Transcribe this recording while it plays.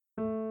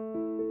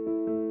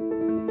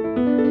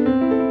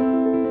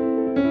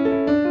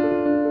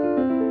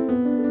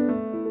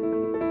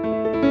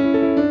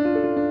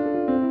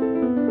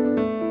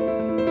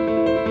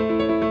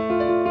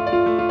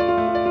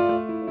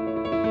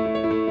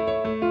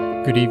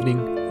Good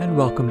evening, and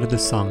welcome to the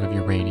Song of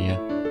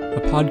Urania,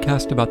 a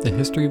podcast about the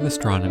history of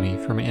astronomy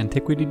from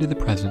antiquity to the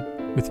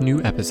present, with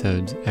new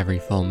episodes every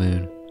full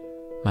moon.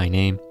 My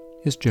name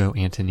is Joe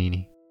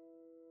Antonini.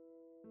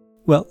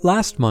 Well,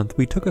 last month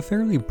we took a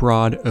fairly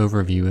broad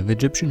overview of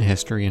Egyptian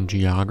history and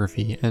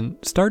geography and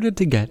started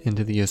to get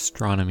into the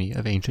astronomy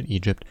of ancient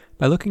Egypt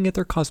by looking at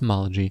their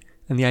cosmology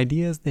and the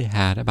ideas they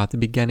had about the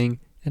beginning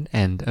and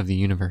end of the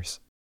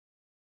universe.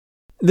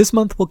 This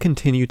month we'll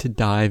continue to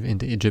dive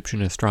into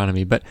Egyptian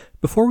astronomy, but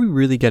before we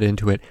really get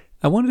into it,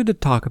 I wanted to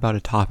talk about a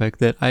topic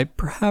that I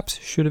perhaps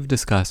should have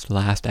discussed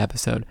last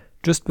episode,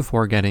 just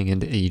before getting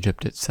into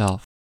Egypt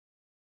itself.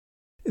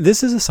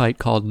 This is a site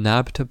called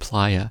Nabta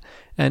Playa,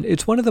 and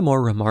it's one of the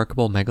more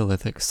remarkable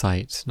megalithic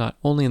sites, not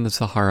only in the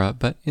Sahara,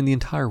 but in the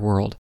entire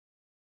world.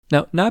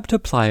 Now,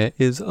 Nabta Playa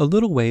is a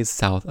little ways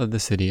south of the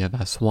city of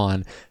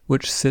Aswan,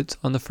 which sits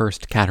on the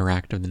first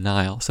cataract of the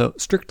Nile, so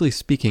strictly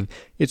speaking,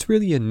 it's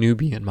really a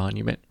Nubian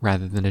monument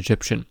rather than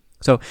Egyptian.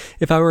 So,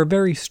 if I were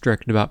very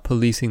strict about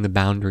policing the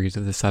boundaries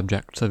of the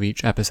subjects of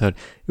each episode,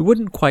 it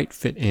wouldn't quite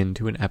fit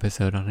into an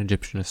episode on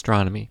Egyptian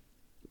astronomy.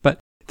 But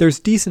there's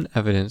decent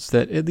evidence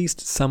that at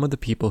least some of the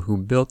people who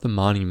built the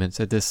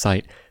monuments at this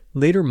site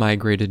later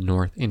migrated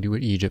north into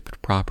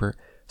Egypt proper.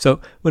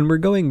 So, when we're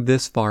going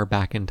this far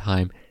back in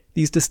time,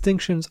 these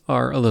distinctions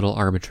are a little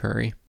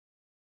arbitrary.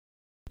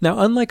 Now,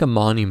 unlike a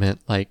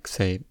monument like,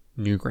 say,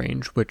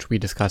 Newgrange, which we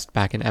discussed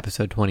back in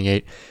episode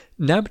 28,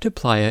 Nabta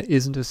Playa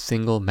isn't a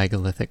single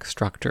megalithic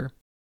structure.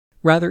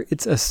 Rather,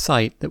 it's a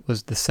site that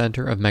was the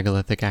center of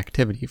megalithic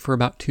activity for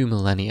about 2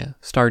 millennia,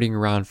 starting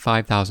around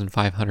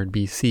 5500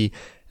 BC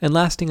and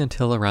lasting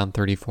until around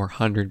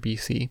 3400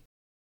 BC.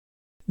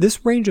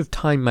 This range of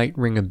time might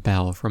ring a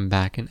bell from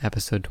back in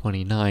episode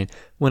 29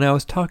 when I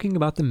was talking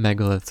about the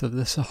megaliths of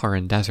the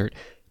Saharan desert,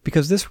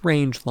 because this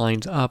range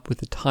lines up with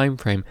the time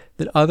frame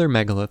that other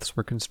megaliths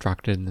were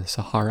constructed in the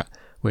Sahara,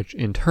 which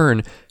in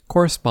turn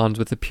corresponds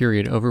with the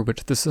period over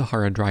which the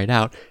Sahara dried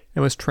out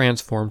and was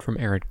transformed from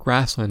arid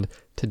grassland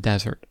to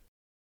desert.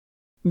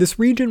 This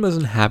region was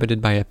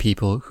inhabited by a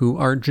people who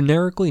are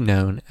generically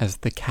known as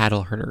the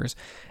cattle herders,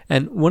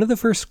 and one of the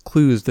first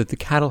clues that the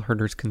cattle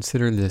herders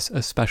considered this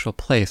a special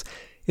place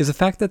is the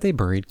fact that they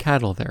buried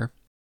cattle there.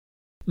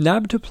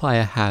 Nabta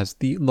Playa has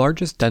the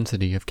largest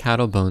density of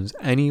cattle bones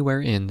anywhere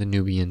in the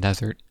Nubian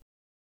desert.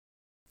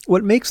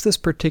 What makes this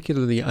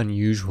particularly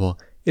unusual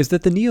is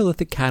that the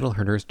Neolithic cattle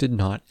herders did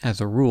not,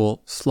 as a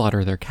rule,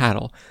 slaughter their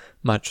cattle,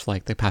 much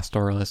like the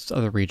pastoralists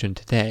of the region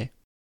today.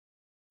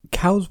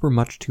 Cows were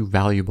much too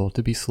valuable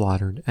to be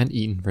slaughtered and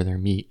eaten for their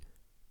meat.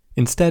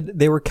 Instead,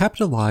 they were kept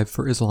alive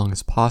for as long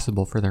as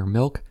possible for their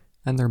milk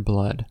and their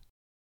blood.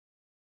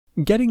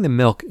 Getting the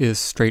milk is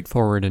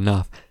straightforward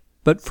enough,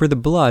 but for the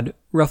blood,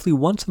 roughly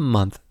once a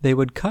month they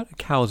would cut a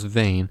cow's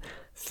vein,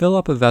 fill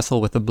up a vessel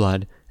with the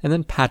blood, and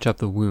then patch up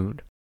the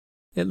wound.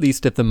 At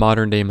least if the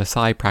modern-day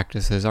Maasai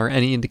practices are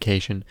any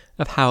indication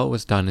of how it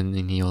was done in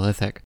the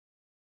Neolithic.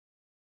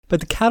 But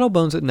the cattle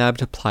bones at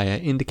Nabta Playa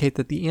indicate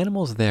that the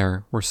animals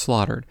there were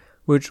slaughtered,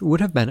 which would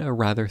have been a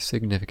rather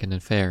significant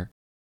affair.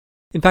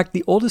 In fact,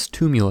 the oldest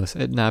tumulus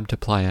at Nabta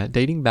Playa,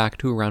 dating back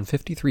to around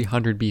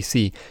 5300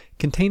 BC,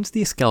 contains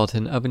the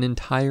skeleton of an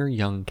entire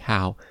young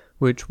cow,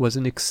 which was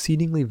an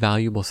exceedingly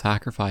valuable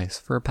sacrifice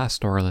for a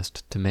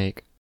pastoralist to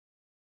make.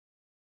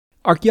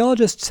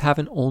 Archaeologists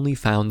haven't only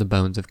found the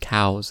bones of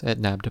cows at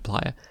Nabta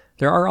Playa.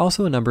 There are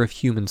also a number of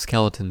human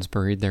skeletons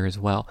buried there as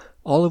well,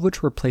 all of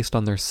which were placed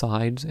on their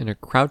sides in a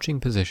crouching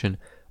position,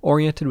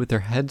 oriented with their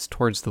heads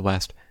towards the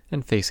west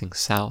and facing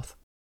south.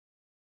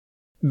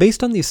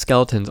 Based on these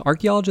skeletons,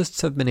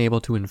 archaeologists have been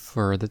able to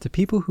infer that the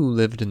people who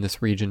lived in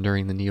this region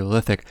during the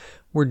Neolithic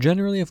were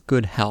generally of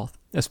good health,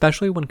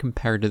 especially when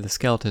compared to the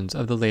skeletons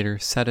of the later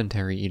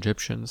sedentary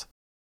Egyptians.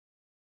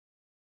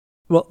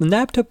 Well, the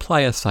Nabta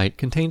Playa site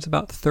contains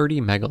about 30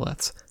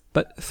 megaliths,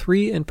 but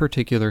 3 in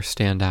particular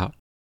stand out.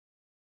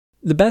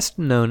 The best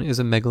known is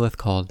a megalith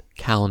called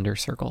Calendar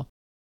Circle.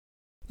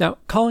 Now,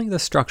 calling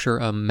this structure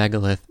a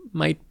megalith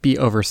might be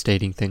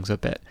overstating things a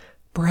bit.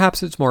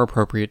 Perhaps it's more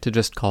appropriate to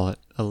just call it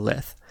a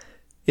lith.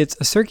 It's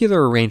a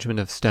circular arrangement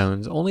of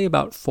stones, only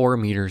about 4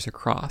 meters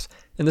across,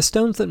 and the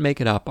stones that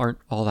make it up aren't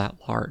all that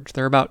large.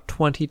 They're about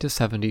 20 to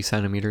 70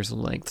 centimeters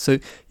in length, so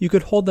you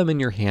could hold them in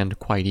your hand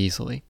quite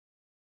easily.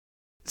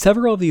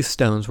 Several of these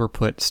stones were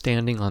put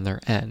standing on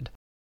their end.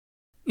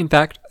 In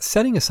fact,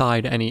 setting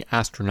aside any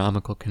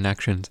astronomical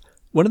connections,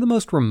 one of the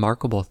most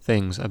remarkable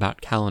things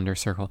about Calendar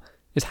Circle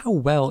is how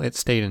well it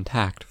stayed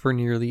intact for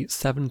nearly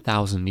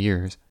 7,000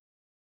 years.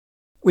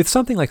 With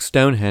something like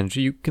Stonehenge,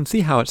 you can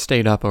see how it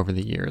stayed up over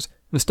the years.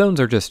 The stones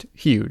are just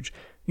huge.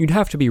 You'd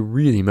have to be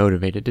really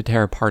motivated to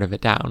tear part of it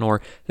down,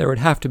 or there would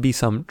have to be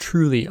some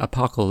truly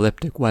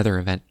apocalyptic weather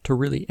event to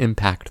really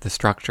impact the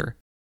structure.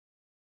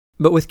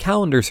 But with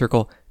Calendar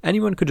Circle,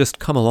 anyone could just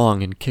come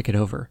along and kick it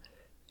over.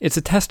 It's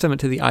a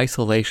testament to the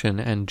isolation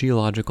and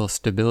geological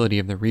stability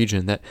of the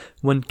region that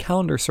when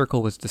Calendar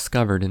Circle was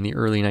discovered in the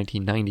early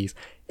 1990s,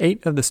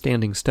 8 of the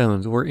standing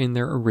stones were in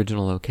their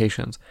original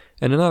locations,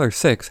 and another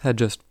 6 had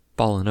just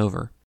fallen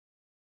over.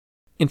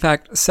 In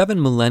fact,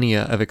 7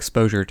 millennia of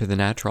exposure to the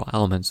natural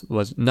elements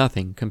was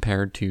nothing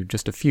compared to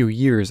just a few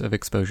years of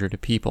exposure to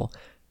people.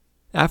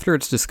 After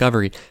its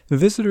discovery,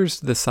 visitors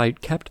to the site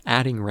kept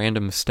adding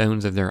random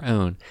stones of their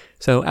own,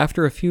 so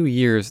after a few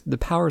years, the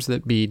powers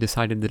that be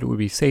decided that it would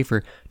be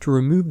safer to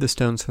remove the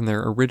stones from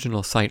their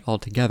original site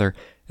altogether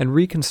and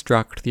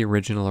reconstruct the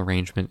original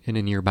arrangement in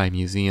a nearby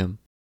museum.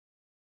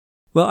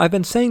 Well, I've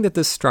been saying that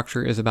this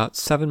structure is about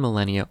 7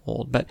 millennia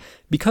old, but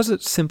because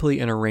it's simply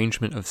an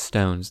arrangement of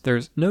stones,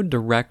 there's no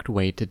direct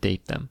way to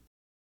date them.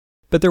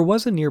 But there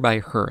was a nearby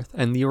hearth,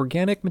 and the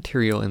organic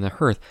material in the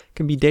hearth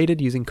can be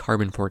dated using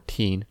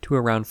carbon-14 to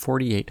around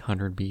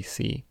 4800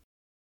 BC.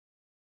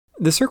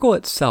 The circle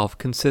itself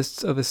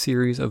consists of a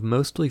series of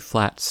mostly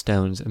flat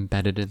stones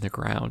embedded in the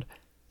ground.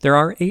 There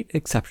are 8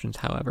 exceptions,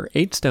 however,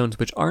 8 stones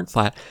which aren't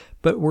flat,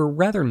 but were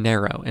rather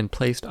narrow and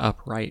placed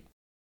upright.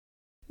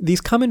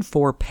 These come in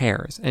 4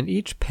 pairs, and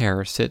each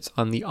pair sits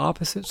on the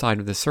opposite side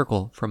of the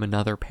circle from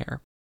another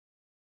pair.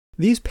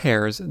 These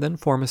pairs then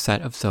form a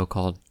set of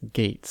so-called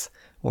gates,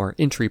 or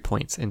entry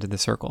points into the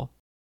circle.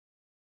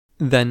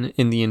 Then,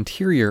 in the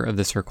interior of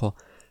the circle,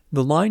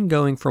 the line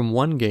going from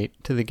one gate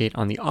to the gate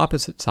on the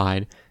opposite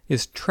side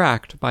is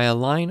tracked by a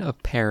line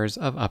of pairs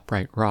of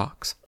upright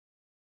rocks.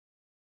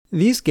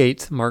 These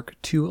gates mark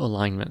 2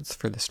 alignments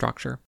for the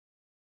structure.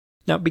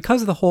 Now,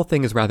 because the whole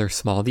thing is rather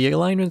small, the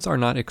alignments are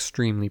not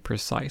extremely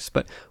precise,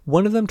 but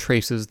one of them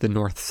traces the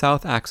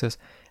north-south axis,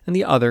 and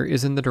the other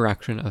is in the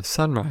direction of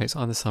sunrise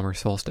on the summer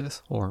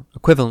solstice, or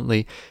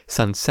equivalently,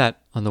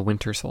 sunset on the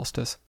winter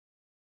solstice.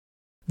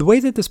 The way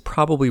that this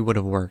probably would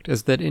have worked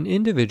is that an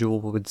individual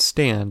would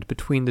stand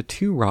between the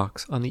 2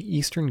 rocks on the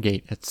eastern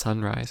gate at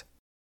sunrise.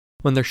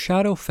 When their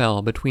shadow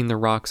fell between the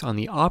rocks on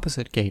the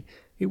opposite gate,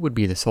 it would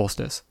be the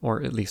solstice,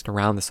 or at least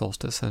around the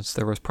solstice, since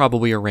there was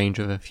probably a range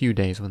of a few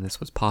days when this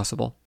was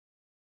possible.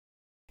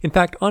 In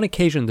fact, on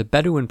occasion, the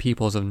Bedouin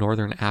peoples of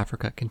northern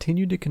Africa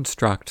continued to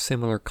construct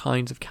similar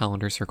kinds of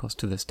calendar circles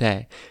to this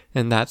day,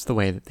 and that's the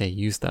way that they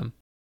used them.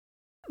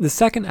 The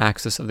second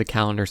axis of the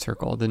calendar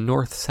circle, the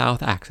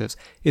north-south axis,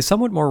 is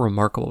somewhat more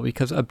remarkable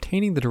because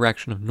obtaining the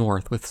direction of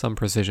north with some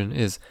precision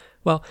is,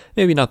 well,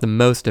 maybe not the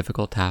most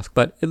difficult task,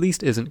 but at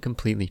least isn't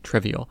completely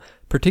trivial,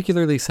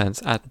 particularly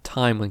since at the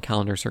time when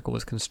calendar circle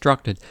was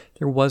constructed,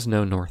 there was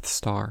no North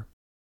Star.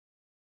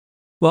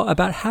 Well,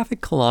 about half a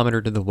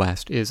kilometer to the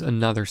west is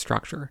another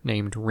structure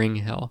named Ring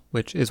Hill,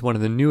 which is one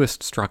of the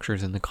newest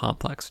structures in the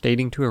complex,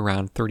 dating to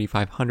around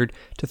 3500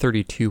 to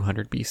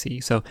 3200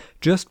 BC, so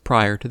just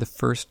prior to the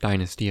first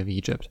dynasty of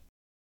Egypt.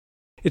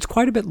 It's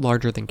quite a bit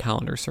larger than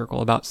Calendar Circle,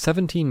 about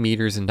 17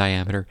 meters in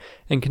diameter,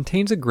 and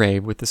contains a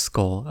grave with the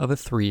skull of a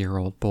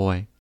 3-year-old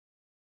boy.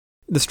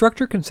 The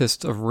structure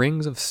consists of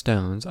rings of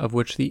stones, of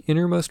which the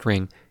innermost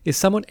ring is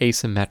somewhat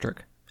asymmetric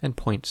and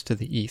points to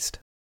the east.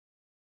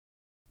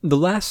 The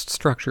last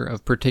structure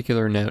of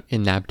particular note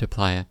in Nabta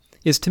Playa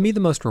is to me the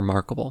most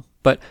remarkable,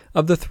 but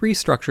of the 3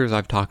 structures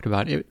I've talked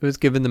about, it was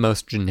given the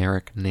most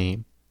generic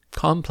name,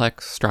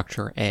 Complex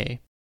Structure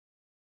A.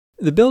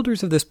 The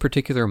builders of this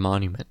particular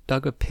monument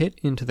dug a pit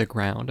into the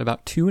ground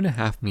about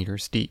 2.5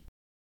 meters deep.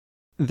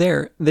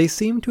 There, they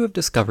seem to have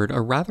discovered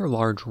a rather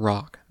large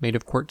rock made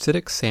of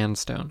quartzitic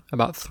sandstone,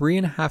 about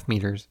 3.5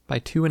 meters by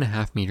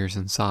 2.5 meters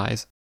in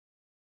size.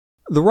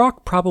 The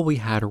rock probably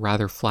had a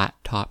rather flat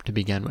top to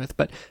begin with,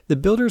 but the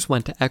builders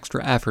went to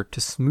extra effort to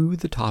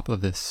smooth the top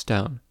of this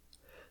stone.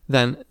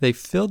 Then they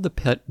filled the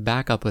pit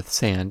back up with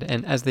sand,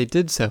 and as they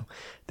did so,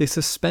 they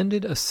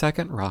suspended a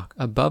second rock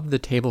above the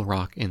table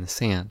rock in the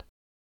sand.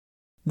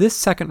 This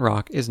second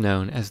rock is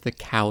known as the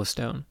cow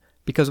stone,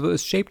 because it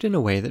was shaped in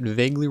a way that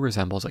vaguely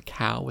resembles a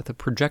cow with a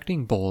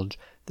projecting bulge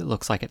that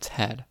looks like its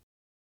head.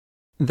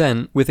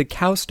 Then, with a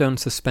cow stone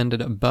suspended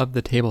above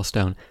the table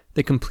stone,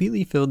 they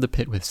completely filled the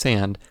pit with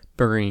sand,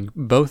 burying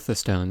both the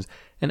stones,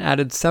 and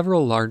added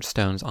several large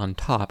stones on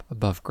top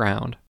above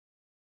ground.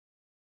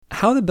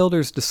 How the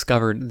builders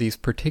discovered these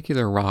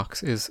particular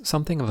rocks is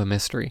something of a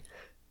mystery.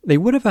 They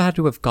would have had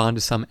to have gone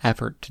to some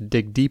effort to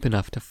dig deep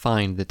enough to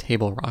find the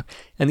table rock,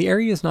 and the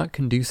area is not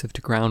conducive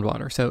to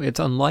groundwater, so it's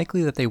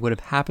unlikely that they would have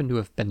happened to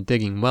have been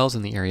digging wells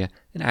in the area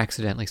and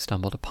accidentally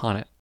stumbled upon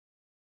it.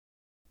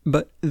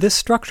 But this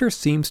structure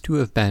seems to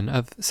have been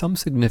of some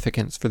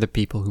significance for the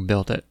people who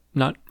built it,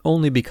 not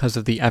only because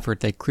of the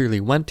effort they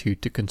clearly went to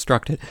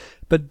construct it,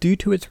 but due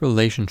to its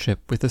relationship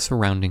with the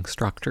surrounding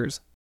structures.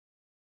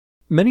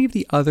 Many of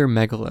the other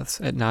megaliths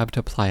at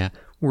Nabta Playa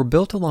were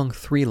built along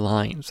 3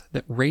 lines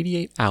that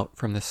radiate out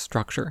from this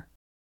structure.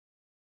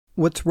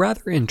 What's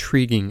rather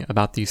intriguing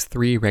about these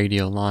 3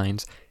 radial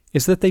lines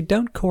is that they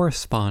don't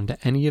correspond to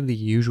any of the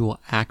usual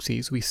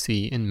axes we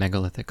see in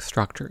megalithic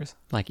structures,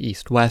 like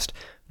east-west,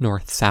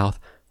 north-south,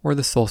 or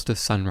the solstice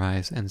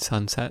sunrise and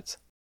sunsets.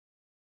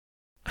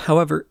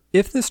 However,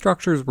 if the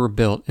structures were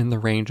built in the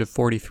range of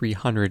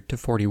 4300 to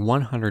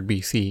 4100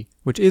 BC,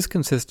 which is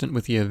consistent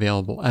with the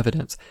available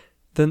evidence,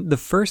 then the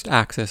first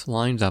axis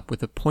lines up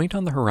with a point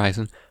on the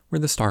horizon where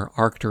the star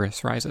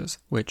Arcturus rises,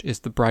 which is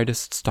the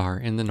brightest star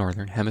in the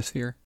northern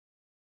hemisphere.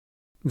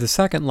 The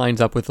second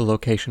lines up with the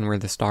location where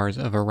the stars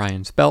of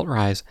Orion's belt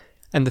rise,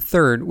 and the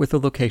third with the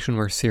location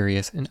where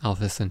Sirius and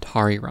Alpha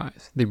Centauri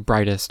rise, the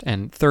brightest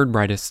and third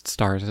brightest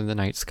stars in the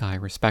night sky,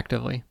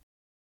 respectively.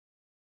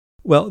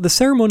 Well, the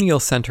ceremonial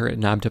center at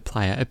Nabta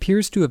Playa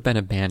appears to have been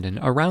abandoned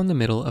around the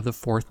middle of the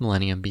 4th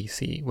millennium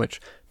BC,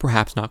 which,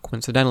 perhaps not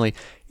coincidentally,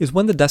 is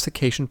when the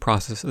desiccation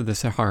process of the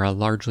Sahara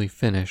largely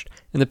finished,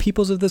 and the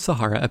peoples of the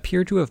Sahara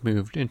appear to have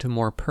moved into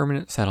more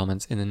permanent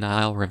settlements in the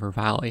Nile River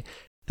Valley,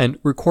 and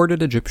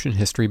recorded Egyptian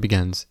history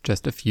begins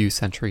just a few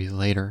centuries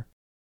later.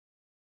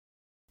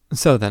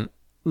 So then,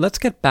 let's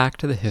get back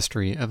to the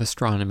history of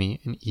astronomy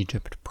in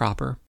Egypt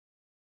proper.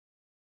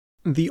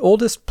 The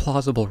oldest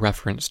plausible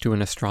reference to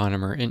an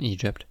astronomer in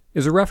Egypt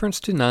is a reference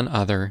to none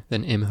other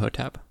than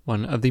Imhotep,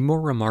 one of the more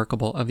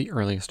remarkable of the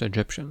earliest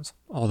Egyptians,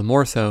 all the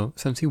more so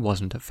since he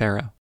wasn't a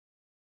pharaoh.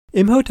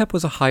 Imhotep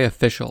was a high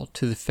official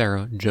to the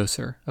pharaoh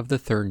Djoser of the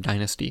 3rd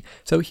dynasty,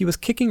 so he was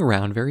kicking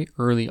around very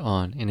early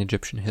on in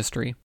Egyptian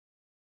history.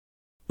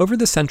 Over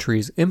the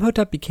centuries,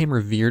 Imhotep became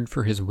revered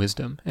for his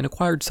wisdom and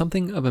acquired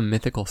something of a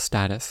mythical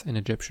status in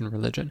Egyptian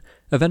religion,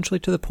 eventually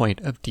to the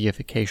point of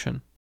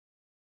deification.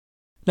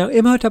 Now,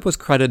 Imhotep was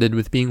credited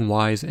with being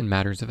wise in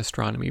matters of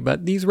astronomy,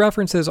 but these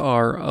references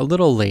are a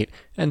little late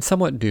and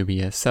somewhat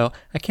dubious, so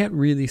I can't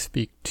really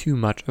speak too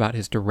much about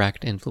his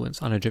direct influence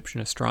on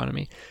Egyptian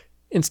astronomy.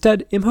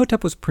 Instead,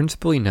 Imhotep was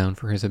principally known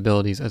for his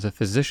abilities as a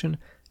physician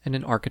and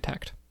an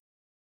architect.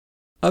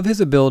 Of his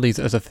abilities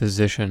as a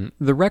physician,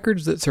 the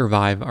records that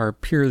survive are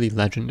purely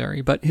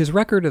legendary, but his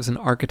record as an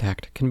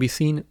architect can be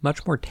seen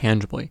much more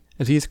tangibly,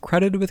 as he is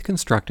credited with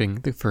constructing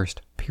the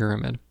first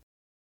pyramid.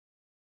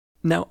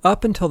 Now,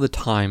 up until the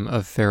time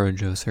of Pharaoh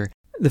Djoser,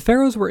 the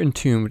pharaohs were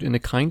entombed in a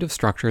kind of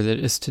structure that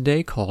is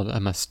today called a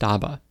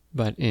mastaba,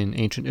 but in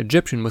ancient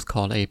Egyptian was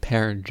called a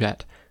per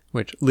jet,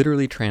 which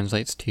literally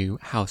translates to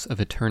house of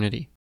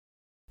eternity.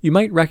 You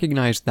might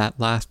recognize that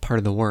last part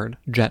of the word,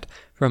 jet,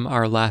 from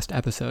our last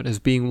episode as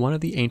being one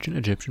of the ancient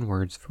Egyptian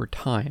words for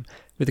time,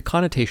 with the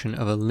connotation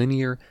of a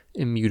linear,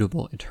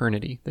 immutable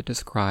eternity that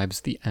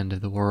describes the end of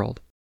the world.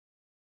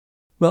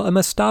 Well, a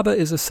mastaba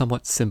is a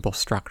somewhat simple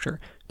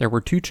structure. There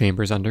were 2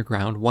 chambers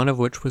underground, one of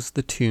which was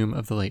the tomb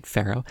of the late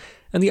pharaoh,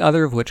 and the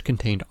other of which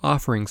contained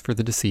offerings for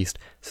the deceased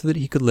so that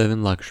he could live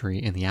in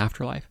luxury in the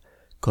afterlife: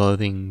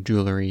 clothing,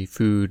 jewelry,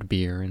 food,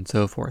 beer, and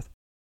so forth.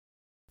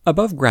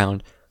 Above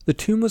ground, the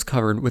tomb was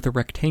covered with a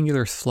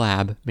rectangular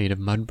slab made of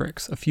mud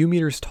bricks, a few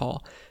meters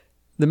tall.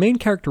 The main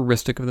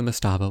characteristic of the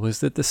mastaba was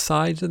that the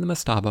sides of the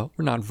mastaba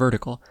were not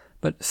vertical,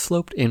 but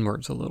sloped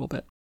inwards a little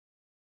bit.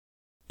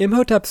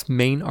 Imhotep's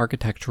main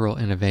architectural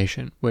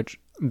innovation, which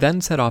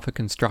then set off a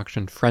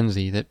construction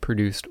frenzy that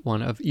produced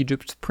one of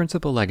Egypt's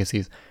principal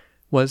legacies,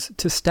 was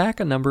to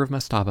stack a number of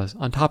mastabas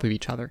on top of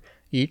each other,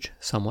 each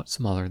somewhat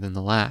smaller than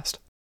the last.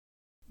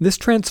 This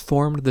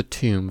transformed the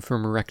tomb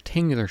from a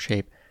rectangular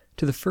shape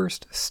to the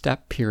first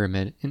step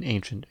pyramid in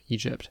ancient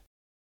Egypt.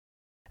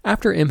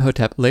 After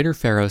Imhotep, later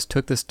pharaohs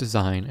took this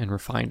design and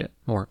refined it,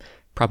 or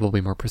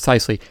probably more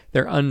precisely,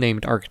 their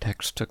unnamed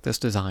architects took this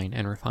design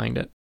and refined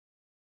it.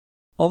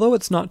 Although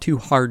it's not too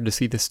hard to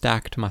see the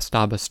stacked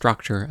mastaba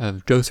structure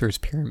of Djoser's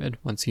pyramid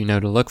once you know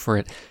to look for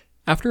it,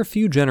 after a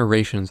few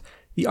generations,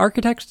 the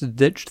architects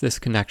ditched this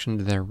connection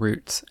to their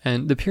roots,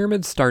 and the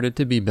pyramids started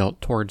to be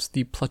built towards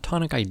the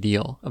Platonic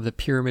ideal of the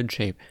pyramid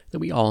shape that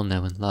we all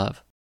know and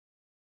love.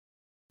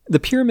 The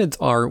pyramids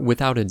are,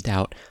 without a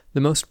doubt, the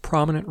most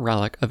prominent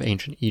relic of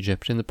ancient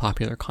Egypt in the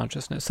popular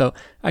consciousness, so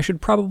I should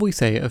probably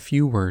say a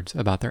few words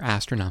about their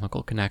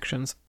astronomical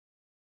connections.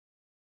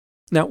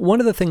 Now, one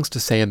of the things to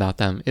say about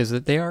them is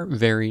that they are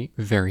very,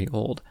 very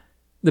old.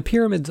 The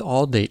pyramids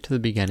all date to the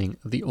beginning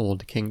of the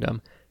Old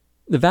Kingdom.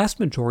 The vast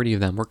majority of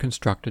them were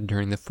constructed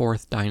during the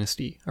 4th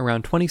dynasty,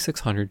 around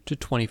 2600 to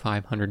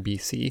 2500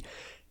 BC,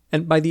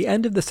 and by the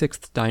end of the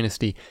 6th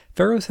dynasty,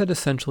 pharaohs had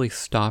essentially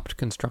stopped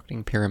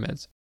constructing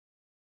pyramids.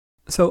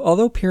 So,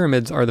 although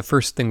pyramids are the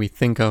first thing we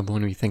think of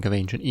when we think of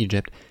ancient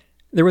Egypt,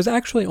 there was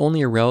actually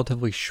only a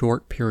relatively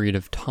short period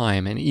of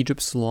time in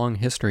Egypt's long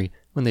history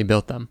when they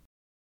built them.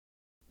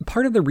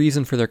 Part of the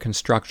reason for their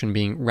construction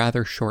being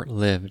rather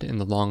short-lived in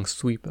the long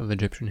sweep of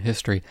Egyptian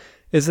history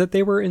is that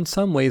they were in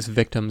some ways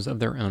victims of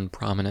their own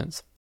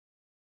prominence.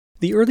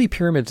 The early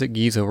pyramids at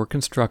Giza were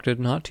constructed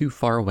not too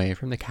far away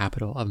from the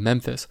capital of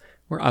Memphis,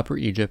 where Upper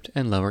Egypt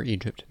and Lower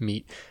Egypt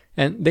meet,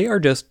 and they are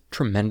just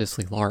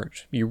tremendously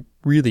large. You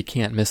really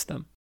can't miss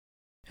them.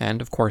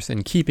 And, of course,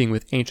 in keeping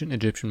with ancient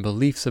Egyptian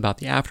beliefs about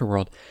the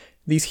afterworld,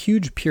 these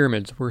huge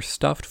pyramids were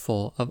stuffed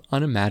full of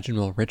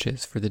unimaginable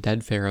riches for the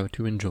dead pharaoh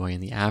to enjoy in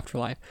the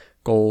afterlife: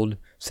 gold,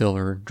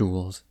 silver,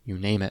 jewels, you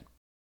name it.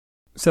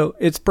 So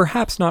it's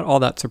perhaps not all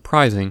that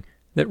surprising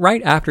that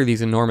right after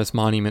these enormous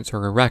monuments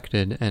are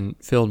erected and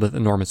filled with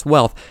enormous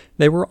wealth,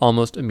 they were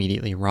almost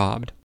immediately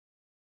robbed.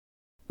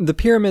 The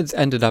pyramids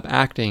ended up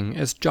acting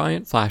as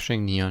giant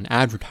flashing neon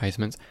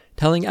advertisements,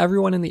 telling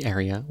everyone in the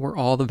area where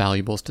all the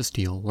valuables to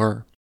steal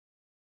were.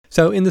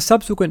 So in the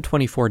subsequent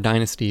 24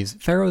 dynasties,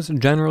 pharaohs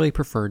generally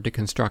preferred to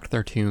construct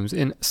their tombs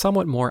in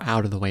somewhat more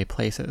out-of-the-way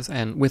places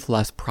and with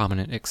less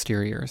prominent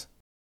exteriors.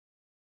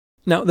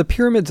 Now, the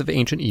pyramids of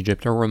ancient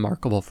Egypt are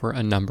remarkable for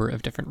a number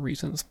of different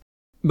reasons.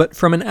 But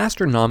from an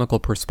astronomical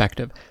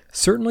perspective,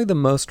 certainly the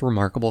most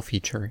remarkable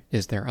feature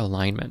is their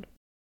alignment.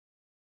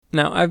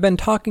 Now, I've been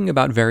talking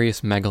about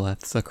various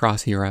megaliths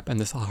across Europe and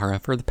the Sahara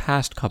for the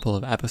past couple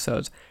of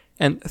episodes,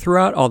 and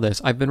throughout all this,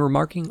 I've been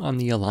remarking on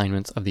the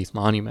alignments of these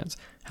monuments,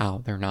 how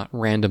they're not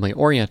randomly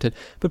oriented,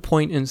 but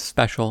point in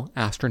special,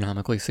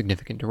 astronomically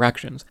significant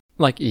directions,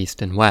 like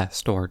east and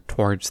west, or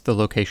towards the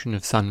location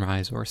of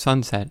sunrise or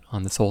sunset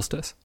on the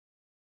solstice.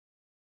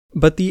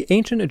 But the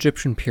ancient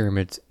Egyptian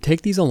pyramids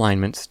take these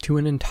alignments to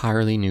an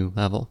entirely new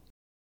level.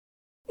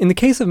 In the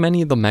case of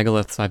many of the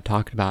megaliths I've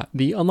talked about,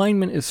 the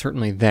alignment is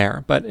certainly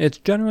there, but it's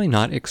generally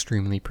not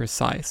extremely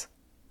precise.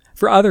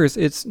 For others,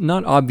 it's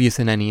not obvious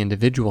in any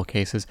individual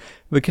cases,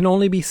 but can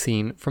only be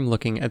seen from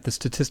looking at the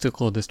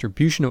statistical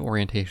distribution of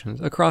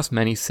orientations across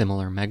many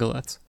similar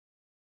megaliths.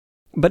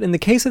 But in the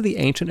case of the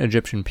ancient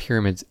Egyptian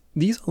pyramids,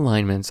 these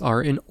alignments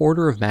are an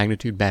order of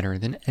magnitude better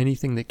than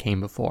anything that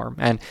came before,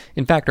 and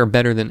in fact are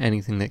better than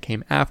anything that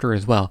came after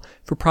as well,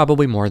 for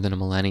probably more than a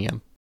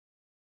millennium.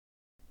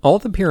 All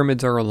the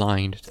pyramids are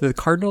aligned to the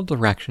cardinal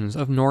directions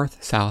of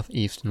north, south,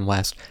 east, and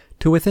west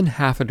to within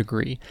half a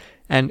degree,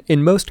 and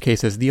in most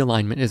cases the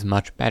alignment is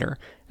much better,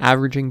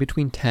 averaging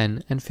between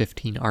 10 and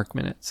 15 arc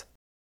minutes.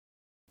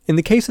 In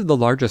the case of the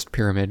largest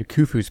pyramid,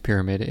 Khufu's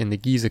pyramid in the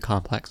Giza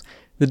complex,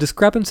 the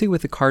discrepancy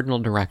with the cardinal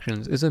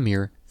directions is a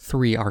mere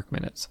 3 arc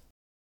minutes.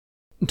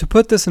 To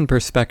put this in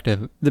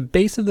perspective, the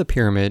base of the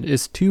pyramid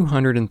is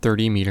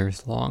 230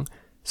 meters long,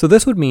 so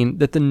this would mean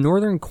that the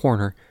northern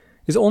corner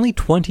is only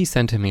 20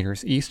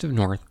 centimeters east of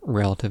north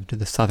relative to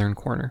the southern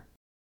corner.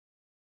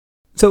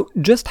 So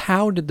just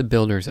how did the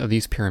builders of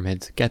these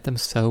pyramids get them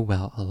so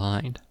well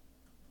aligned?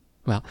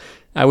 Well,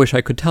 I wish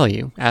I could tell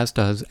you, as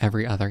does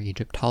every other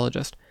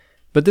Egyptologist,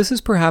 but this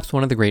is perhaps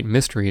one of the great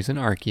mysteries in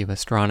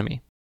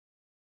archaeoastronomy.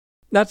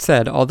 That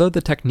said, although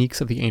the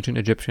techniques of the ancient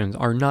Egyptians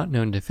are not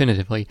known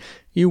definitively,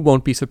 you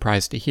won't be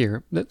surprised to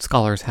hear that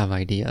scholars have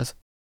ideas.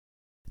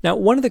 Now,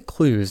 one of the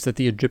clues that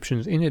the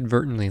Egyptians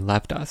inadvertently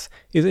left us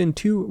is in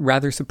 2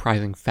 rather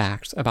surprising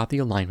facts about the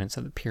alignments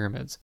of the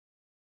pyramids.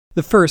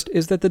 The first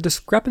is that the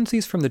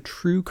discrepancies from the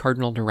true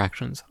cardinal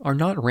directions are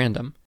not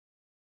random.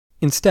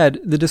 Instead,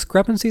 the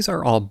discrepancies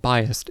are all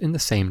biased in the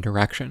same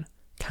direction,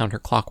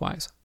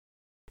 counterclockwise.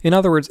 In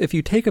other words, if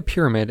you take a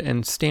pyramid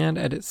and stand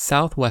at its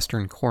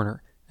southwestern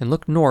corner and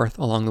look north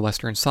along the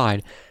western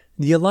side,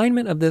 the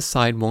alignment of this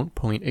side won't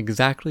point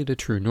exactly to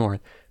true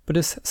north, but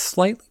is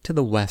slightly to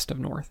the west of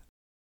north.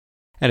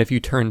 And if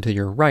you turn to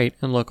your right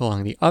and look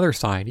along the other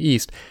side,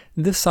 east,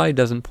 this side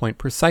doesn't point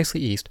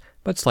precisely east,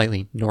 but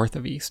slightly north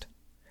of east.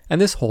 And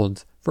this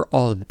holds for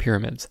all of the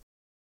pyramids.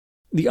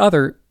 The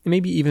other,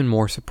 maybe even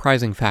more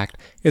surprising fact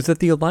is that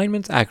the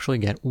alignments actually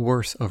get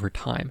worse over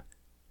time.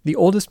 The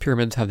oldest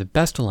pyramids have the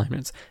best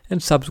alignments,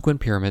 and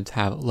subsequent pyramids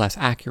have less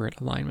accurate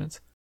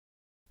alignments.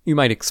 You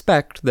might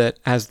expect that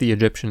as the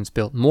Egyptians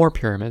built more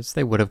pyramids,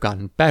 they would have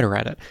gotten better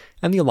at it,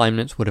 and the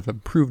alignments would have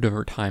improved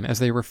over time as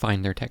they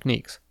refined their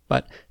techniques.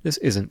 But this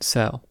isn't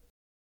so.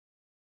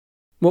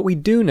 What we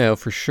do know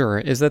for sure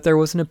is that there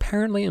was an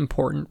apparently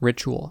important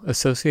ritual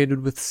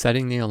associated with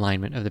setting the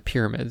alignment of the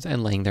pyramids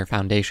and laying their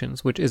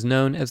foundations, which is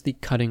known as the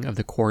cutting of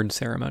the cord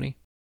ceremony.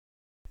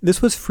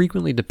 This was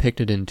frequently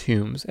depicted in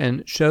tombs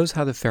and shows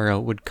how the pharaoh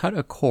would cut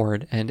a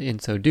cord and, in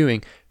so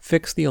doing,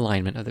 fix the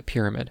alignment of the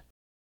pyramid.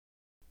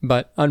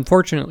 But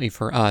unfortunately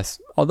for us,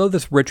 although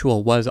this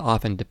ritual was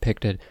often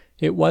depicted,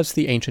 it was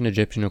the ancient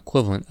Egyptian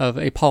equivalent of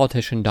a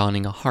politician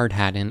donning a hard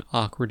hat and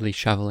awkwardly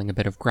shoveling a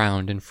bit of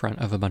ground in front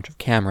of a bunch of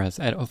cameras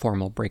at a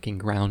formal breaking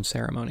ground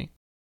ceremony.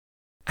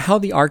 How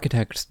the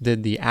architects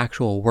did the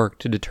actual work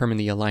to determine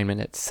the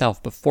alignment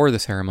itself before the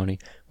ceremony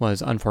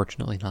was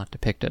unfortunately not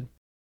depicted.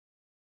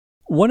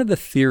 One of the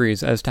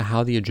theories as to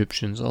how the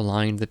Egyptians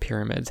aligned the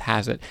pyramids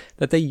has it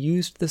that they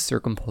used the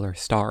circumpolar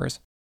stars.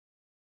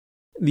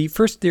 The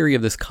first theory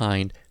of this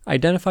kind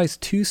identifies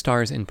 2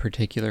 stars in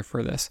particular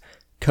for this,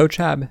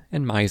 Kochab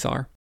and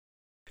Mizar.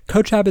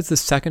 Kochab is the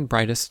second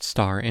brightest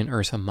star in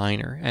Ursa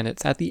Minor, and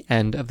it's at the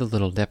end of the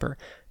Little Dipper,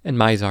 and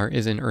Mizar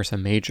is in Ursa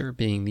Major,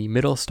 being the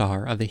middle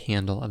star of the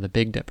handle of the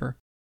Big Dipper.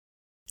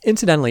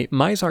 Incidentally,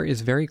 Mizar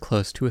is very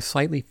close to a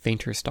slightly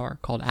fainter star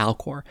called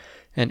Alcor,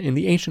 and in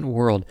the ancient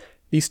world,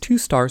 these 2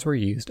 stars were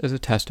used as a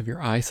test of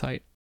your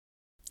eyesight.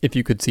 If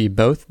you could see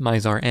both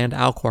Mizar and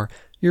Alcor,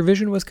 your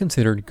vision was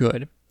considered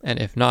good, and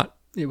if not,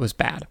 it was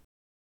bad.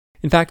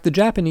 In fact, the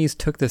Japanese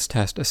took this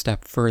test a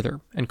step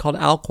further and called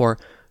Alcor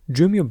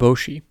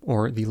Jumyoboshi,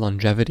 or the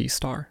longevity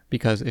star,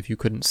 because if you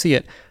couldn't see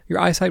it, your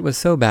eyesight was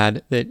so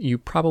bad that you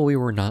probably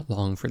were not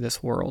long for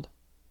this world.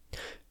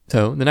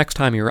 So, the next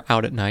time you're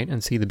out at night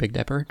and see the Big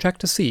Dipper, check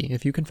to see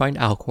if you can find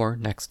Alcor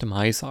next to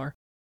Mizar.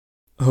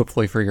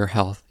 Hopefully for your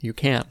health, you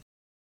can.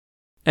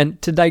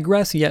 And to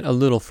digress yet a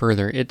little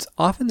further, it's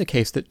often the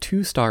case that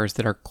 2 stars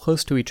that are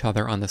close to each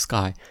other on the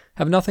sky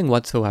have nothing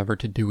whatsoever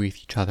to do with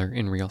each other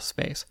in real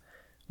space.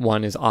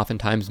 One is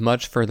oftentimes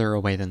much further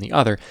away than the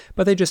other,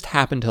 but they just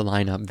happen to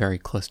line up very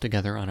close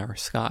together on our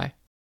sky.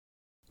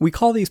 We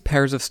call these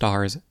pairs of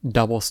stars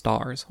double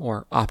stars,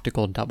 or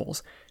optical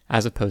doubles,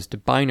 as opposed to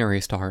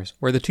binary stars,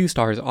 where the two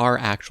stars are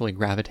actually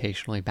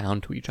gravitationally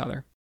bound to each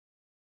other.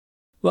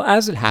 Well,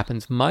 as it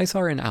happens,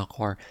 Mizar and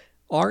Alcor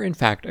are in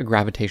fact a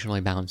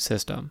gravitationally bound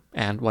system,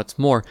 and what's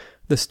more,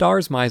 the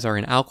stars Mizar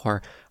and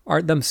Alcor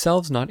are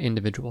themselves not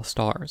individual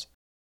stars.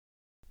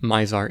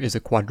 Mizar is a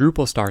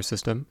quadruple star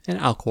system, and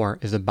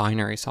Alcor is a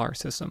binary star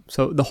system,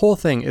 so the whole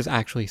thing is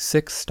actually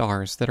 6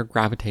 stars that are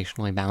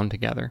gravitationally bound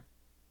together.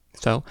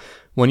 So,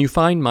 when you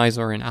find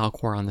Mizar and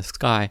Alcor on the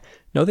sky,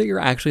 know that you're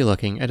actually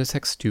looking at a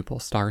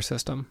sextuple star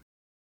system.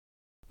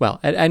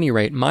 Well, at any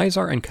rate,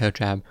 Mizar and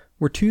Kochab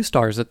were 2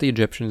 stars that the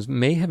Egyptians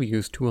may have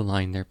used to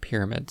align their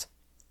pyramids.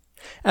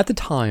 At the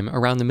time,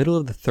 around the middle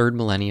of the 3rd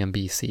millennium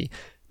BC,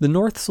 the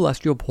north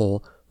celestial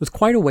pole was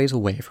quite a ways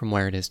away from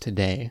where it is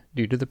today,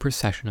 due to the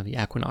precession of the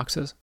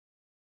equinoxes.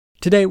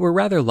 Today, we're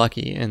rather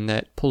lucky in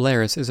that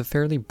Polaris is a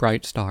fairly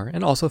bright star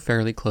and also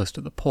fairly close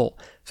to the pole,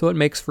 so it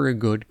makes for a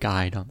good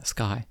guide on the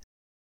sky.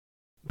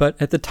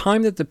 But at the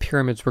time that the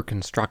pyramids were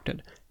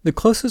constructed, the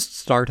closest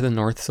star to the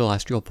north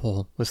celestial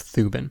pole was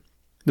Thuban,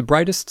 the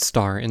brightest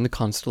star in the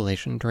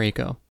constellation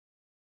Draco.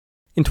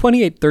 In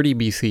 2830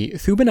 BC,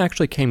 Thuban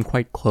actually came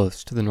quite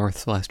close to the north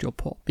celestial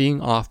pole,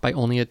 being off by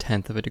only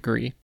 1/10 of a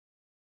degree.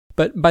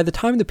 But by the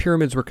time the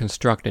pyramids were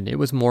constructed, it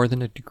was more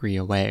than a degree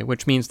away,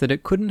 which means that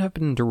it couldn't have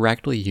been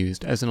directly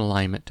used as an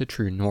alignment to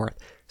true north,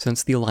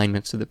 since the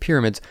alignments of the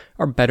pyramids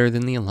are better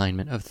than the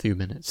alignment of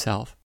Thuban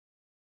itself.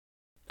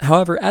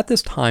 However, at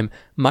this time,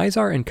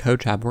 Mizar and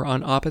Kochab were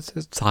on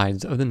opposite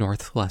sides of the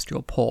north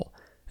celestial pole,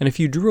 and if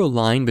you drew a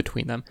line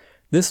between them,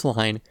 this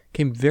line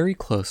came very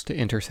close to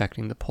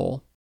intersecting the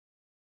pole.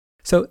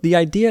 So the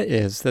idea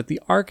is that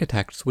the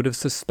architects would have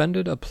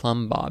suspended a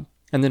plumb bob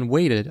and then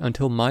waited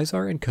until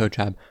Mizar and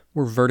Kochab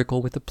were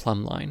vertical with the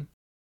plumb line.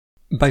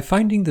 By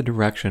finding the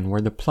direction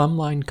where the plumb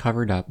line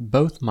covered up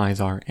both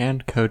Mizar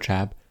and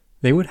Kochab,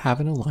 they would have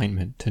an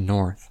alignment to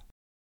north.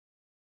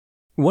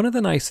 One of the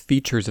nice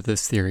features of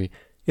this theory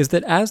is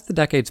that as the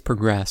decades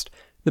progressed,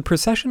 the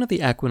precession of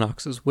the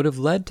equinoxes would have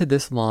led to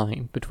this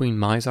line between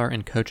Mizar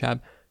and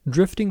Kochab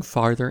drifting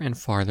farther and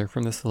farther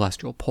from the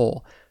celestial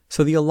pole,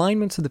 so the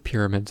alignments of the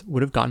pyramids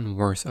would have gotten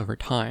worse over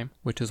time,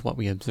 which is what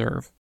we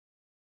observe.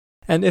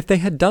 And if they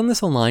had done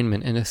this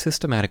alignment in a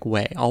systematic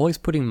way, always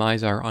putting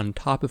Mizar on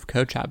top of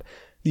Kochab,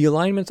 the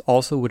alignments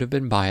also would have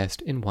been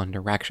biased in one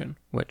direction,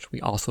 which we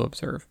also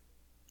observe.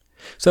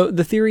 So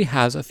the theory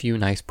has a few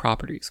nice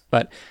properties,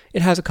 but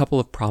it has a couple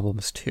of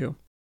problems too.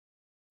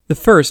 The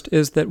first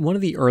is that one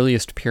of the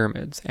earliest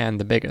pyramids, and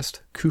the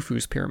biggest,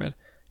 Khufu's pyramid,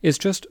 is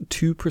just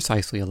too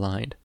precisely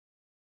aligned.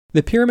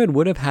 The pyramid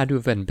would have had to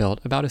have been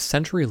built about a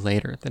century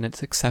later than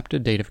its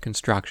accepted date of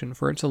construction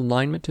for its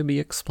alignment to be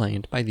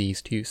explained by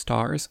these 2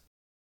 stars.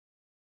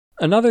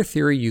 Another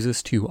theory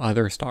uses 2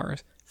 other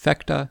stars,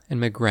 Phecda and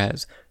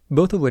Megrez,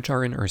 both of which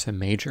are in Ursa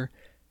Major.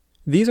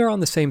 These are on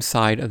the same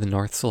side of the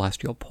north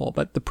celestial pole,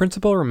 but the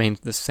principle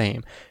remains the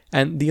same,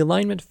 and the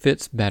alignment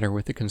fits better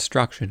with the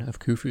construction of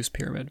Khufu's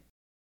pyramid.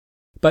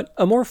 But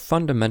a more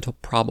fundamental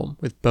problem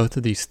with both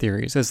of these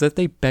theories is that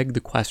they beg the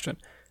question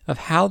of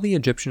how the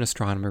Egyptian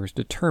astronomers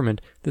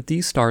determined that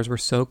these stars were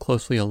so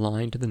closely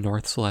aligned to the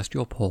north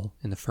celestial pole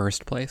in the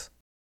first place.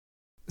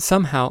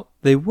 Somehow,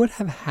 they would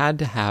have had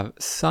to have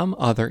some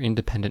other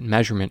independent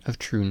measurement of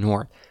true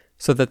north,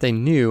 so that they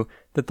knew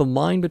that the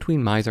line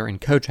between Mizar and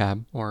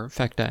Kochab, or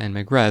Phecda and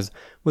Megrez,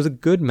 was a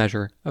good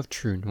measure of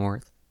true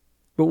north.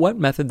 But what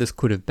method this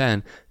could have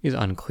been is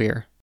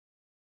unclear.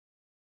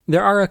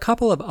 There are a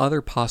couple of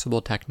other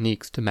possible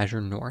techniques to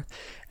measure north,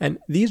 and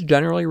these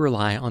generally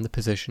rely on the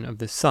position of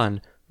the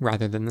sun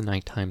rather than the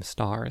nighttime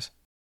stars.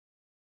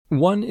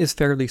 One is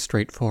fairly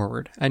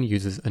straightforward and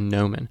uses a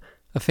gnomon,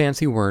 a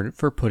fancy word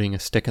for putting a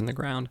stick in the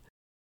ground.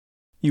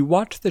 You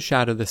watch the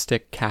shadow the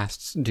stick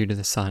casts due to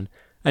the sun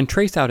and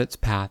trace out its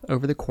path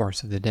over the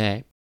course of the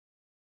day.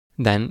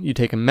 Then you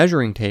take a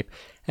measuring tape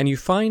and you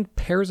find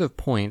pairs of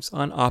points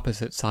on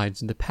opposite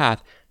sides of the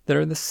path that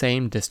are the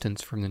same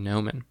distance from the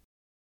gnomon.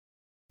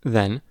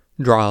 Then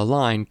draw a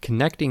line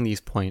connecting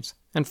these points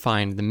and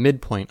find the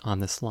midpoint on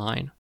this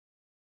line.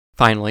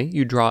 Finally,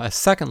 you draw a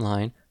second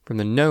line from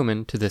the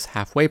gnomon to this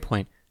halfway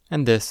point,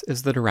 and this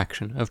is the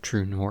direction of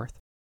true north.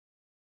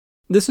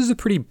 This is a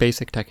pretty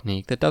basic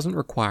technique that doesn't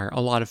require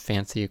a lot of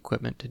fancy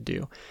equipment to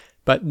do,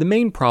 but the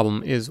main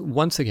problem is,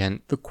 once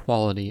again, the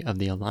quality of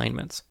the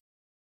alignments.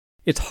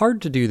 It's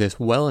hard to do this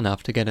well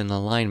enough to get an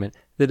alignment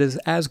that is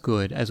as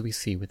good as we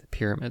see with the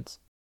pyramids.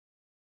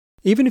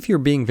 Even if you're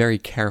being very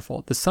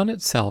careful, the sun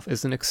itself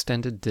is an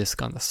extended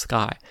disk on the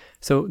sky,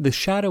 so the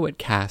shadow it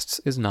casts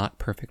is not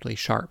perfectly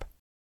sharp.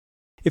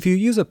 If you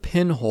use a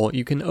pinhole,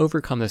 you can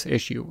overcome this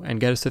issue and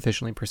get a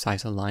sufficiently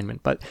precise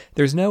alignment, but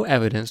there's no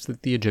evidence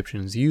that the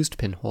Egyptians used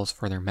pinholes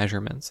for their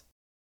measurements.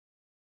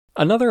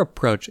 Another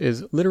approach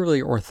is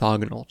literally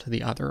orthogonal to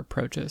the other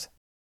approaches.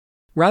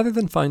 Rather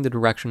than find the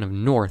direction of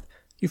north,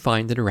 you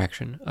find the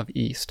direction of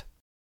east.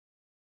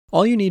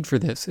 All you need for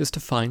this is to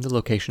find the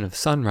location of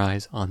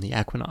sunrise on the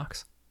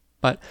equinox.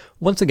 But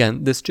once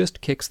again, this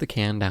just kicks the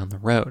can down the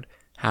road,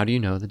 how do you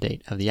know the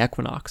date of the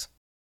equinox?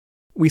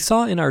 We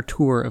saw in our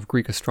tour of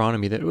Greek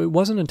astronomy that it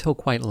wasn't until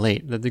quite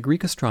late that the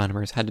Greek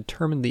astronomers had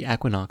determined the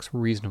equinox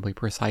reasonably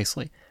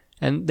precisely,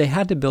 and they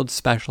had to build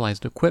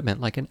specialized equipment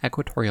like an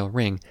equatorial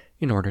ring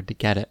in order to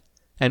get it.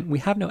 And we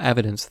have no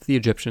evidence that the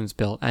Egyptians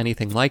built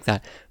anything like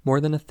that more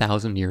than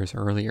 1,000 years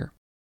earlier.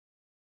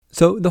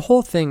 So the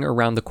whole thing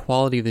around the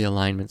quality of the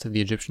alignments of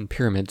the Egyptian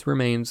pyramids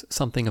remains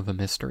something of a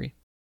mystery.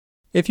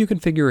 If you can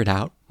figure it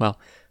out, well,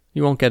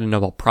 you won't get a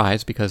Nobel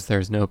Prize because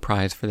there's no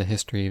prize for the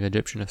history of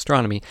Egyptian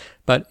astronomy,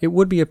 but it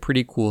would be a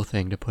pretty cool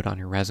thing to put on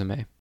your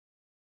resume.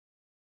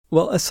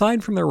 Well,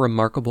 aside from their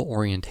remarkable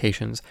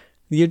orientations,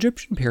 the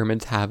Egyptian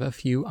pyramids have a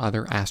few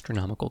other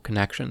astronomical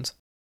connections.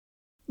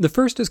 The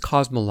first is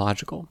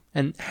cosmological,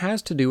 and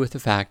has to do with the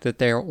fact that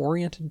they are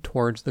oriented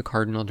towards the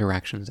cardinal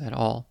directions at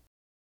all.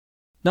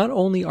 Not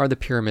only are the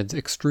pyramids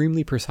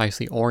extremely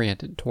precisely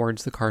oriented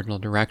towards the cardinal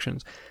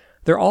directions,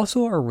 they're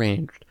also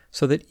arranged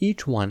so that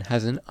each one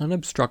has an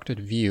unobstructed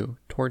view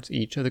towards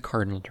each of the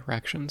cardinal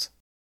directions.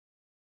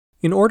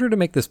 In order to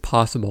make this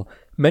possible,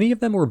 many of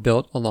them were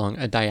built along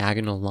a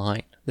diagonal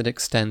line that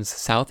extends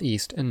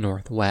southeast and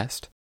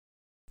northwest.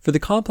 For the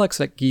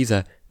complex at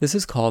Giza, this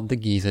is called the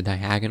Giza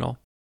diagonal.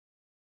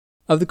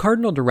 Of the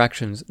cardinal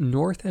directions,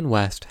 north and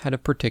west had a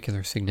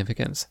particular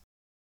significance.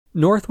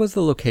 North was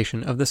the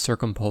location of the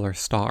circumpolar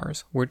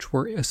stars, which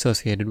were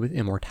associated with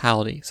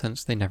immortality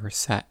since they never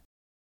set.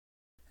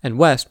 And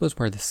west was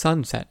where the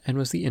sun set and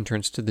was the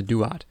entrance to the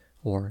Duat,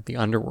 or the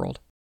underworld.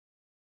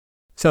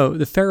 So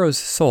the pharaoh's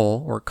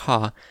soul, or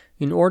Ka,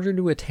 in order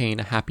to attain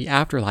a happy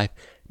afterlife,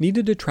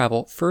 needed to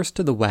travel first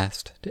to the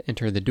west to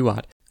enter the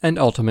Duat, and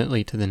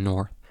ultimately to the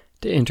north,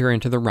 to enter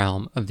into the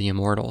realm of the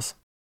immortals.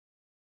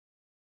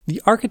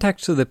 The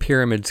architects of the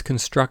pyramids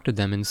constructed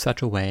them in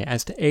such a way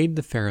as to aid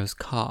the pharaoh's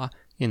Ka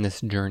in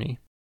this journey.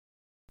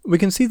 We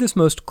can see this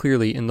most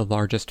clearly in the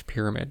largest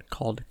pyramid,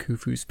 called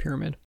Khufu's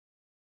pyramid.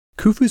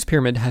 Khufu's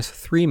pyramid has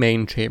 3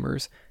 main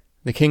chambers: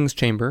 the king's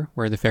chamber,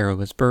 where the pharaoh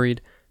was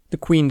buried, the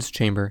queen's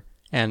chamber,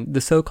 and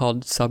the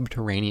so-called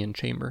subterranean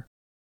chamber.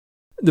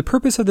 The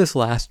purpose of this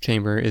last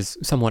chamber is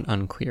somewhat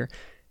unclear.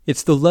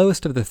 It's the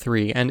lowest of the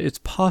 3, and it's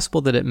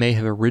possible that it may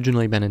have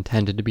originally been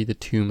intended to be the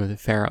tomb of the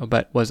pharaoh,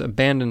 but was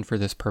abandoned for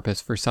this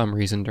purpose for some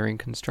reason during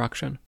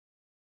construction.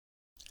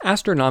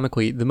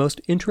 Astronomically, the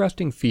most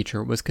interesting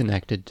feature was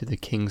connected to the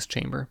king's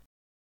chamber.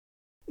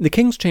 The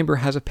king's chamber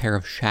has a pair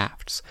of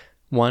shafts,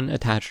 one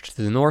attached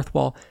to the north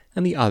wall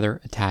and the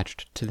other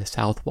attached to the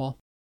south wall.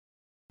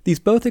 These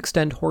both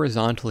extend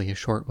horizontally a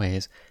short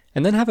ways,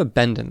 and then have a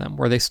bend in them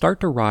where they start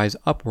to rise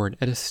upward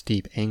at a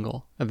steep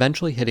angle,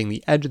 eventually hitting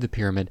the edge of the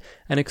pyramid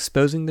and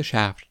exposing the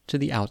shaft to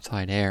the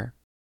outside air.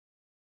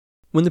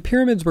 When the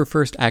pyramids were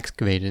first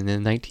excavated in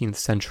the 19th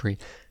century,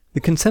 the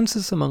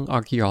consensus among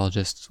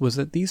archaeologists was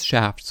that these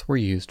shafts were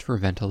used for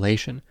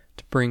ventilation,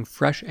 to bring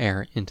fresh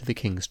air into the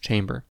king's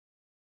chamber.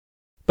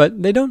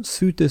 But they don't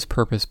suit this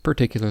purpose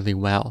particularly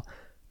well.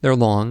 They're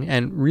long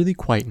and really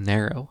quite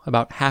narrow,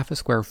 about half a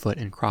square foot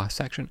in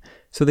cross-section,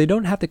 so they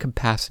don't have the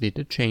capacity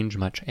to change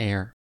much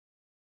air.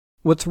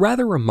 What's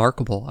rather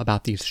remarkable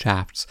about these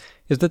shafts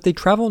is that they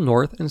travel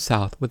north and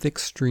south with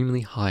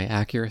extremely high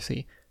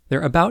accuracy.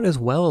 They're about as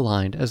well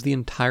aligned as the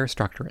entire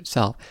structure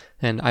itself,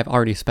 and I've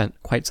already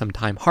spent quite some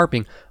time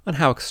harping on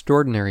how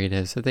extraordinary it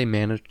is that they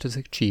managed to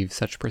achieve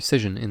such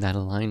precision in that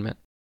alignment.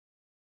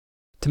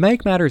 To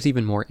make matters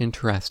even more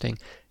interesting,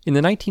 in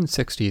the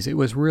 1960s it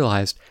was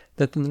realized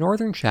that the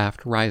northern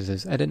shaft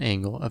rises at an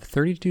angle of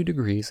 32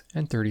 degrees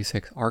and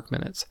 36 arc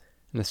minutes,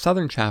 and the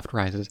southern shaft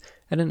rises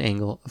at an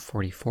angle of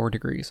 44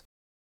 degrees.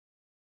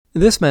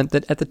 This meant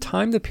that at the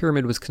time the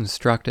pyramid was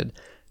constructed,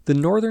 the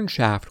northern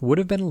shaft would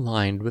have been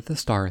aligned with the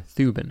star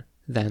Thuban,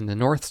 then the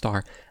North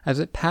Star, as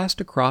it passed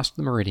across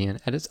the meridian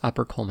at its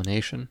upper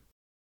culmination.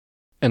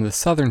 And the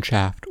southern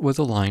shaft was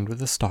aligned with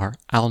the star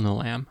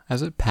Alnilam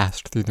as it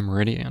passed through the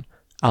meridian,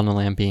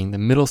 Alnilam being the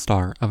middle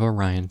star of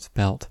Orion's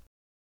belt.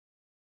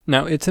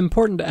 Now, it's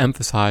important to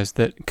emphasize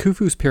that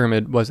Khufu's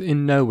pyramid was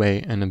in no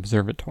way an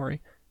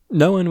observatory.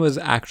 No one was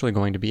actually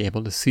going to be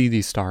able to see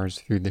these stars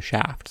through the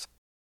shafts.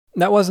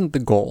 That wasn't the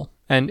goal,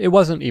 and it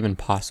wasn't even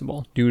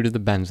possible due to the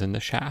bends in the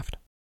shaft.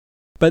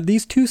 But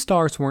these 2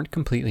 stars weren't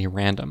completely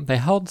random. They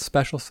held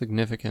special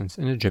significance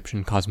in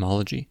Egyptian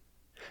cosmology.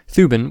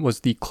 Thuban was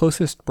the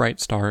closest bright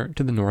star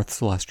to the north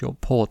celestial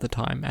pole at the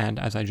time, and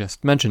as I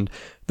just mentioned,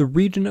 the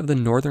region of the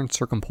northern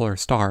circumpolar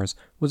stars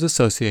was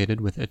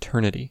associated with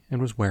eternity and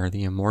was where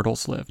the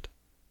immortals lived.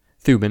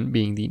 Thuban,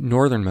 being the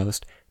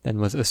northernmost, then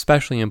was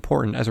especially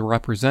important as a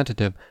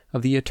representative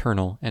of the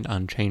eternal and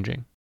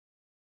unchanging.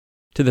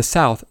 To the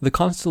south, the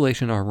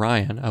constellation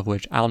Orion, of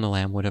which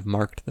Alnilam would have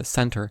marked the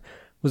center,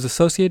 was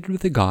associated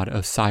with the god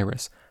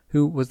Osiris,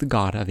 who was the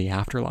god of the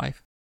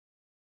afterlife.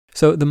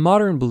 So the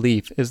modern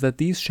belief is that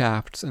these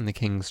shafts in the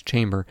king's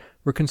chamber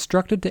were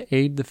constructed to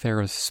aid the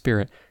pharaoh's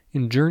spirit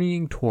in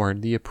journeying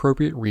toward the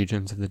appropriate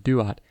regions of the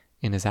Duat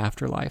in his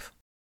afterlife.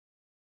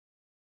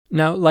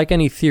 Now, like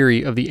any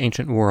theory of the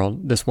ancient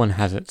world, this one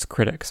has its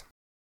critics.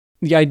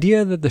 The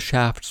idea that the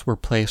shafts were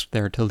placed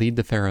there to lead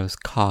the pharaoh's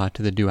ka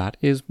to the duat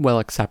is well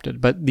accepted,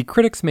 but the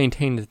critics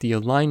maintain that the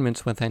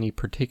alignments with any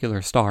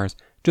particular stars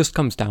just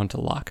comes down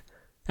to luck.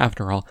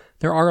 After all,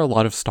 there are a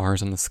lot of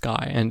stars in the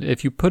sky, and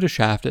if you put a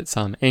shaft at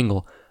some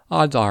angle,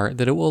 odds are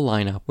that it will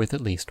line up with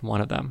at least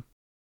one of them.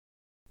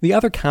 The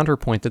other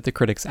counterpoint that the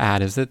critics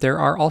add is that there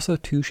are also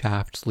 2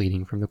 shafts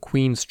leading from the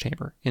queen's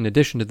chamber, in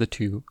addition to the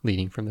 2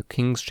 leading from the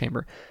king's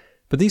chamber.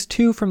 But these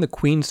 2 from the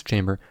queen's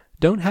chamber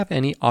don't have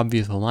any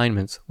obvious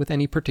alignments with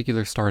any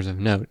particular stars of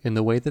note in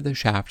the way that the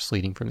shafts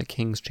leading from the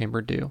king's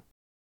chamber do.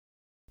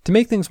 To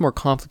make things more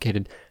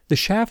complicated, the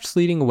shafts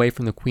leading away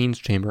from the queen's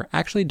chamber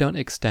actually don't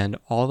extend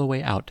all the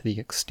way out to the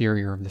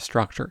exterior of the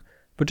structure,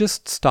 but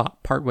just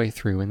stop partway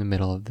through in the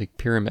middle of the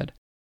pyramid.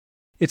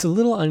 It's a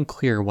little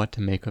unclear what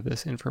to make of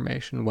this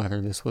information,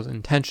 whether this was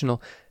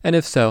intentional, and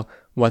if so,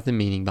 what the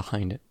meaning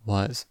behind it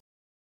was.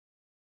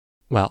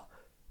 Well,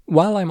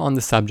 while I'm on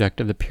the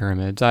subject of the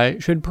pyramids, I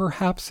should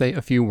perhaps say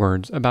a few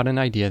words about an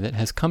idea that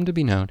has come to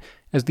be known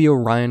as the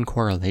Orion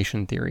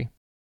correlation theory.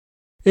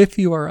 If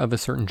you are of a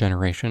certain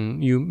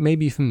generation, you may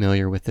be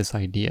familiar with this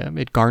idea.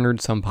 It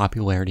garnered some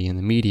popularity in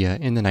the media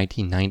in the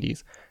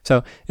 1990s,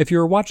 so if you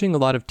were watching a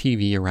lot of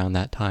TV around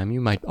that time, you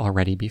might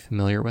already be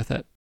familiar with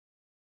it.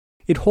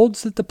 It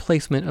holds that the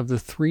placement of the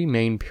 3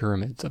 main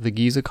pyramids of the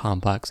Giza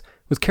complex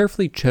was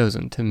carefully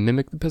chosen to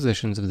mimic the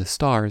positions of the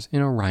stars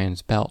in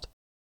Orion's belt.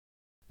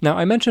 Now,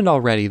 I mentioned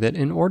already that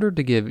in order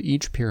to give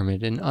each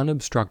pyramid an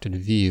unobstructed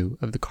view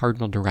of the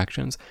cardinal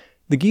directions,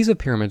 the Giza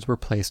pyramids were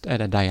placed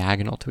at a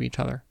diagonal to each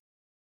other.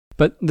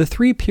 But the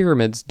 3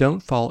 pyramids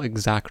don't fall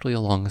exactly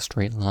along a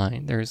straight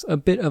line. There's a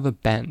bit of a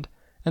bend,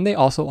 and they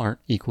also aren't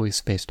equally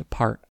spaced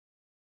apart.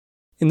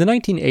 In the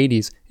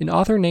 1980s, an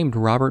author named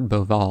Robert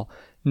Bauval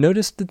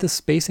noticed that the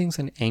spacings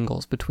and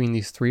angles between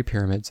these 3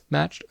 pyramids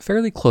matched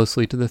fairly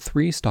closely to the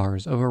 3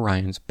 stars of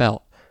Orion's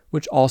belt,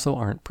 which also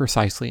aren't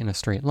precisely in a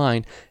straight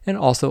line and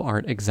also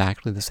aren't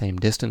exactly the same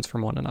distance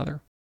from one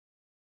another.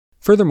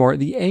 Furthermore,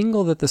 the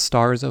angle that the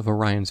stars of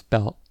Orion's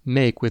belt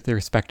make with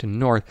respect to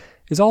north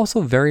is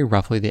also very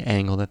roughly the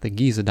angle that the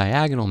Giza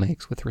diagonal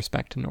makes with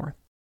respect to north.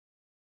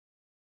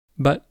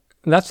 But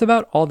that's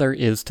about all there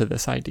is to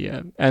this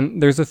idea,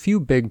 and there's a few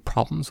big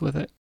problems with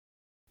it.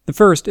 The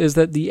first is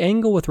that the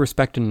angle with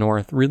respect to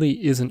north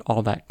really isn't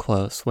all that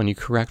close when you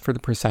correct for the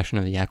precession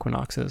of the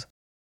equinoxes.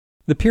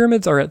 The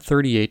pyramids are at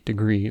 38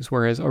 degrees,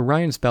 whereas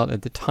Orion's belt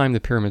at the time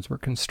the pyramids were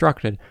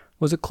constructed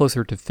was at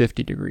closer to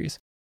 50 degrees.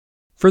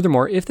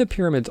 Furthermore, if the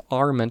pyramids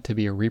are meant to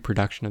be a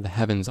reproduction of the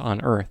heavens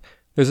on Earth,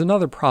 there's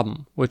another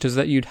problem, which is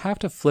that you'd have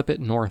to flip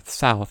it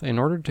north-south in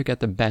order to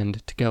get the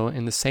bend to go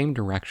in the same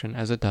direction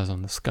as it does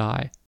on the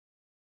sky.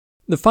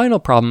 The final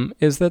problem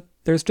is that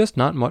there's just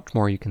not much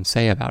more you can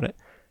say about it.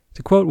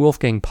 To quote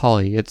Wolfgang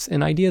Pauli, it's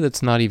an idea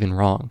that's not even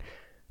wrong.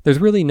 There's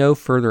really no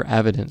further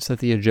evidence that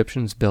the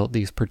Egyptians built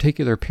these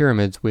particular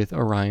pyramids with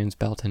Orion's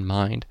belt in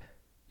mind.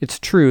 It's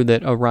true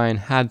that Orion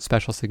had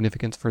special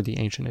significance for the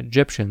ancient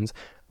Egyptians,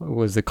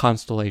 was the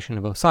constellation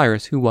of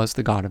Osiris, who was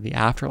the god of the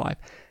afterlife,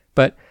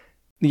 but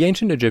the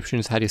ancient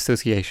Egyptians had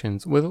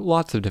associations with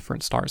lots of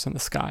different stars in the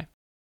sky.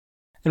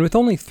 And with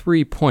only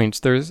 3 points,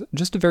 there's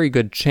just a very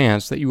good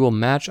chance that you will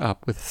match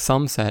up with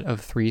some set of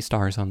 3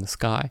 stars on the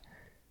sky.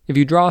 If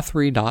you draw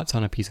 3 dots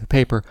on a piece of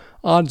paper,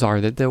 odds are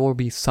that there will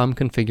be some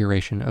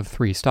configuration of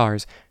 3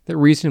 stars that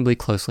reasonably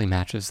closely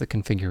matches the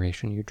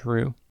configuration you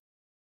drew.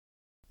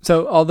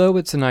 So, although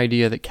it's an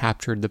idea that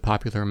captured the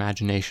popular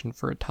imagination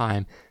for a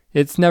time,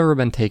 it's never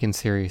been taken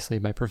seriously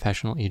by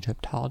professional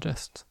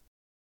Egyptologists.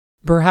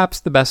 Perhaps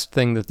the best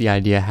thing that the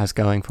idea has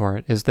going for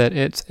it is that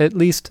it's at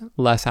least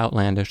less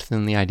outlandish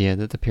than the idea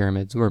that the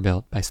pyramids were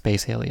built by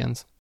space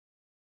aliens.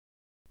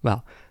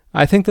 Well,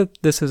 I think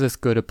that this is as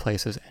good a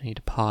place as any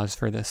to pause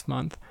for this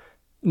month.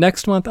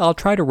 Next month, I'll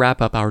try to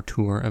wrap up our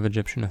tour of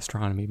Egyptian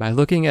astronomy by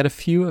looking at a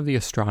few of the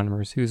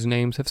astronomers whose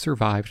names have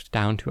survived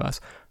down to us,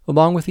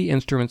 along with the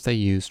instruments they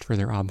used for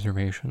their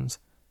observations.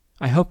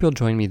 I hope you'll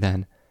join me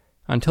then.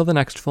 Until the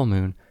next full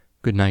moon,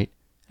 good night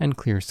and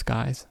clear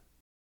skies.